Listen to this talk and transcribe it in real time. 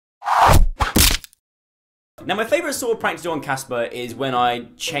Now my favourite sort of prank to do on Casper is when I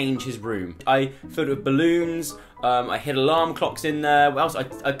change his room. I filled it with balloons, I hid alarm clocks in there, what else?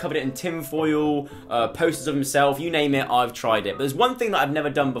 I covered it in tin foil, posters of himself, you name it, I've tried it. But there's one thing that I've never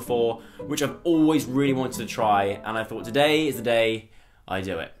done before, which I've always really wanted to try, and I thought today is the day I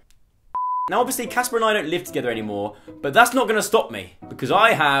do it. Now obviously Casper and I don't live together anymore, but that's not going to stop me, because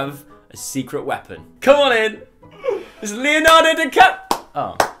I have a secret weapon. Come on in! It's Leonardo DiCaprio!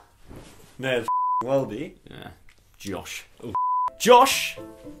 Oh. No, well be. Yeah. Josh. Ooh. Josh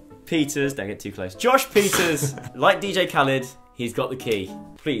Peters, don't get too close. Josh Peters, like DJ Khaled, he's got the key.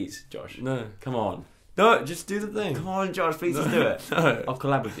 Please, Josh. No. Come on. No, just do the thing. Come on, Josh, please just do it. No. I'll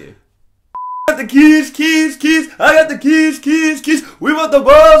collab with you. I got the keys, keys, keys. I got the keys, keys, keys. We want the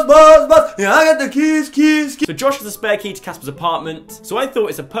bus. Yeah, I got the keys, keys, keys. So Josh has a spare key to Casper's apartment, so I thought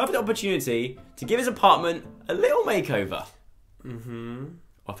it's a perfect opportunity to give his apartment a little makeover.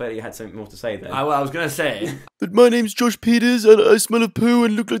 I thought you had something more to say there. I was gonna say that my name's Josh Peters and I smell of poo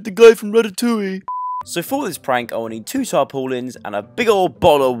and look like the guy from Ratatouille. So for this prank, I will need 2 tarpaulins and a big old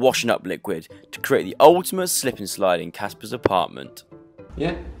bottle of washing up liquid to create the ultimate slip and slide in Casper's apartment.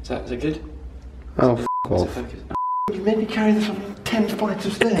 Yeah? Is that good? Oh, f*** off. You made me carry this on 10 flights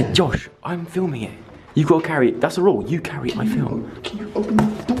of stairs. Josh, I'm filming it. You gotta carry it. That's the rule. You carry it, I film. Can you open the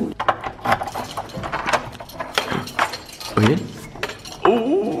door? Oh, yeah?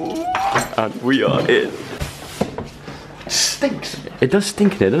 Oh! And we are in. Stinks. It does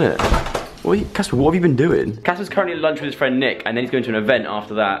stink in it, doesn't it? Casper, what have you been doing? Casper's currently at lunch with his friend Nick, and then he's going to an event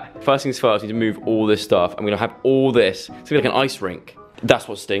after that. First things first, I need to move all this stuff. I'm going to have all this. It's going to be like an ice rink. That's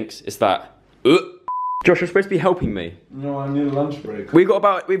what stinks. It's that. Josh, you're supposed to be helping me. no, I need a lunch break.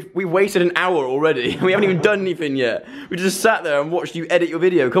 We've wasted an hour already. We haven't even done anything yet. We just sat there and watched you edit your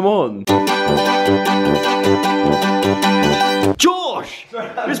video. Come on. Josh!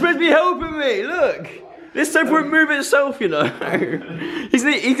 You're supposed to be helping me. Look. This sofa won't move itself, you know. He's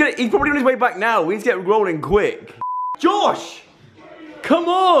probably on his way back now. We need to get rolling quick. Josh! Come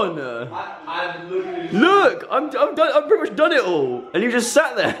on! Look, I've pretty much done it all, and you just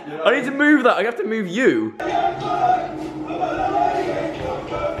sat there. Yeah. I need to move that. I have to move you. That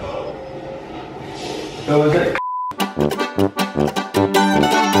was it.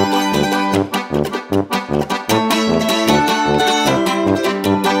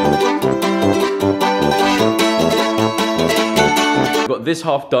 Got this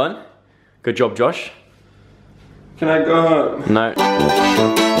half done. Good job, Josh. Can I go home? No.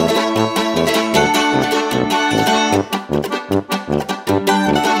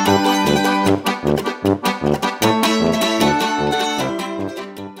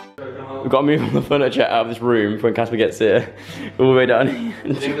 We've got to move all the furniture out of this room when Casper gets here. All the way down here.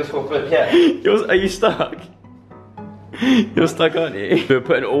 You think this will fit? Yeah. Are you stuck? You're stuck, aren't you? We're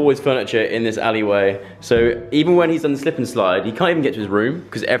putting all his furniture in this alleyway. So even when he's done the slip and slide, he can't even get to his room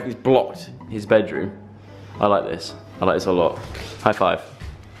because everything's blocked his bedroom. I like this. I like this a lot. High five.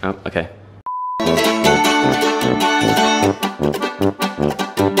 Oh, okay.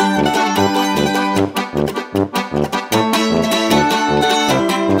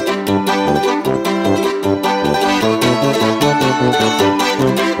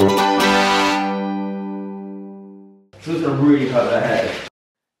 This is gonna really hurt their head.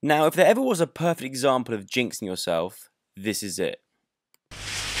 Now, if there ever was a perfect example of jinxing yourself, this is it.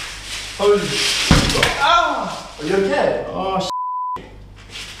 Ah! Are you okay? Oh, shit.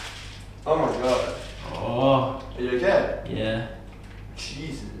 Oh my god. Oh. Are you okay? Yeah.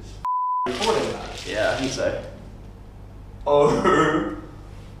 Jesus. Recording that? Yeah, I think so. Oh.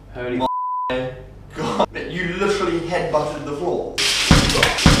 Holy my god. You literally headbutted the floor.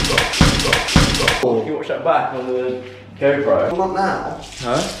 Can you watch that back on the GoPro? Well, not now.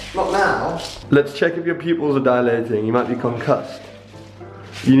 Huh? Not now. Let's check if your pupils are dilating. You might be concussed.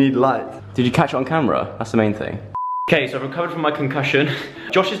 You need light. Did you catch it on camera? That's the main thing. Okay, so I've recovered from my concussion.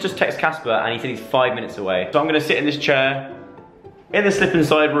 Josh has just texted Casper and he said he's 5 minutes away. So I'm gonna sit in this chair, in the slip and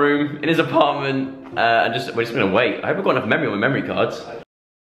slide room, in his apartment, and we're just gonna wait. I hope I've got enough memory on my memory cards.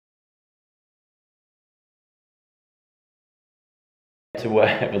 To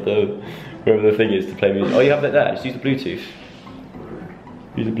wherever the thing is to play music. Oh, you have that there. Just use the Bluetooth.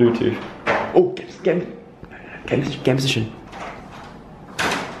 Use the Bluetooth. Oh, get in position.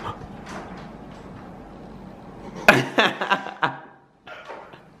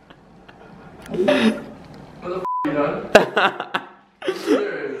 What the f*** you done?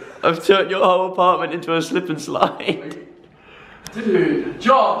 I've turned your whole apartment into a slip and slide. Dude,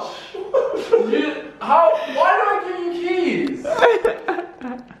 Josh! Why do I give you keys?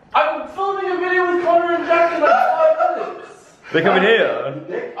 I'm filming a video with Connor and Jack in like 5 minutes. They're coming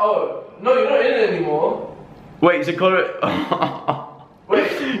here. Oh, no, you're not in it anymore. Wait, so colour it. Wait,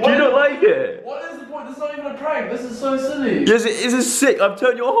 do you not like it? What is the point? This is not even a prank. This is so silly. Yes, it is sick. I've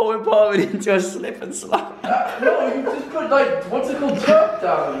turned your whole apartment into a slip and slide. No, you just put like, what's it called, turf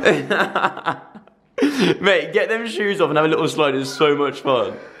down. Mate, get them shoes off and have a little slide. It's so much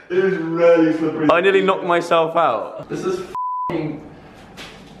fun. It is really slippery. I nearly knocked myself out. This is f***ing...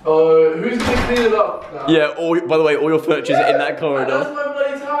 who's gonna clean it up now? Yeah, by the way, all your furniture's in that That's corridor. my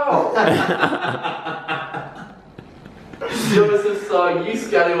bloody towel. Joseph, you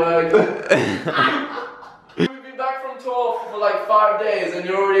scallywag. We've been back from tour for like 5 days and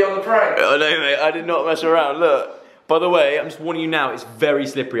you're already on the prank. I know, mate. I did not mess around. Look. By the way, I'm just warning you now. It's very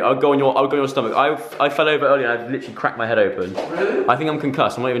slippery. I'll go on your stomach. I fell over earlier and I've literally cracked my head open. Really? I think I'm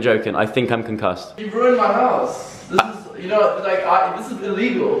concussed. I'm not even joking. I think I'm concussed. You've ruined my house. This is, you know, like this is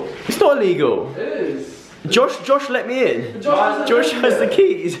illegal. It's not illegal. It is. Josh let me in. Josh has the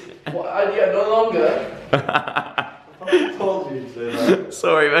keys. Well, yeah, no longer. I told you to say that.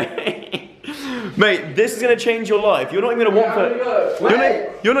 Sorry, mate. Mate, this is gonna change your life. You're not even gonna want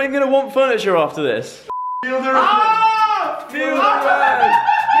you're not even gonna want furniture after this. Feel the rug. Feel the rug.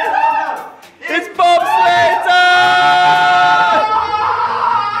 It's Bob Slater!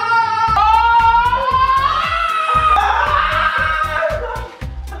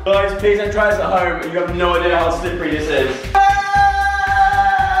 Guys, please don't try this at home. You have no idea how slippery this is.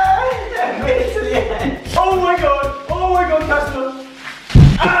 Made it to the end. Oh my god, Casper!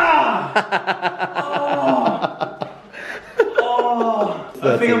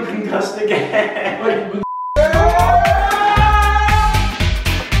 I think I'm concussed again.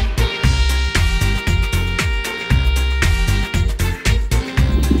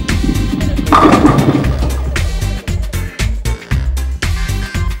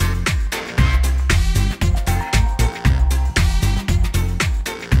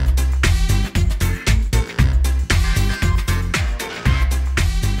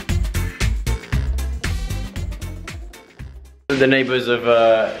 The neighbours have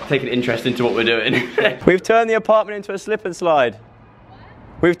taken interest into what we're doing. We've turned the apartment into a slip and slide.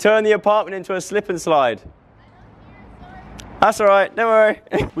 We've turned the apartment into a slip and slide. That's alright, don't worry.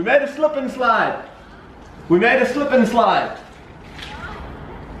 We made a slip and slide. We made a slip and slide.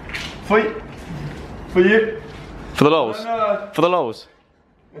 For you. For the lols. No. For the lols.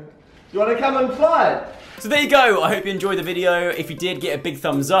 You want to come and slide? So there you go. I hope you enjoyed the video. If you did, get a big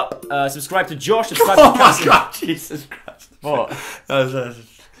thumbs up. Subscribe to Josh. Subscribe to Cassie. God, Jesus Christ. What? Alright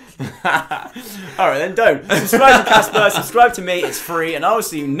then, don't. Subscribe to Casper, subscribe to me, it's free, and I will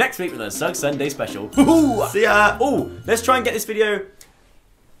see you next week with a Sug Sunday special. See ya. Oh, let's try and get this video.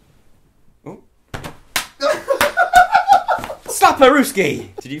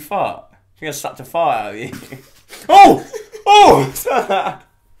 Slapperooski! Did you fart? I think I slapped a fart out of you. Oh! Oh!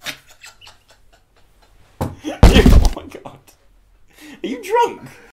 Oh my god. Are you drunk?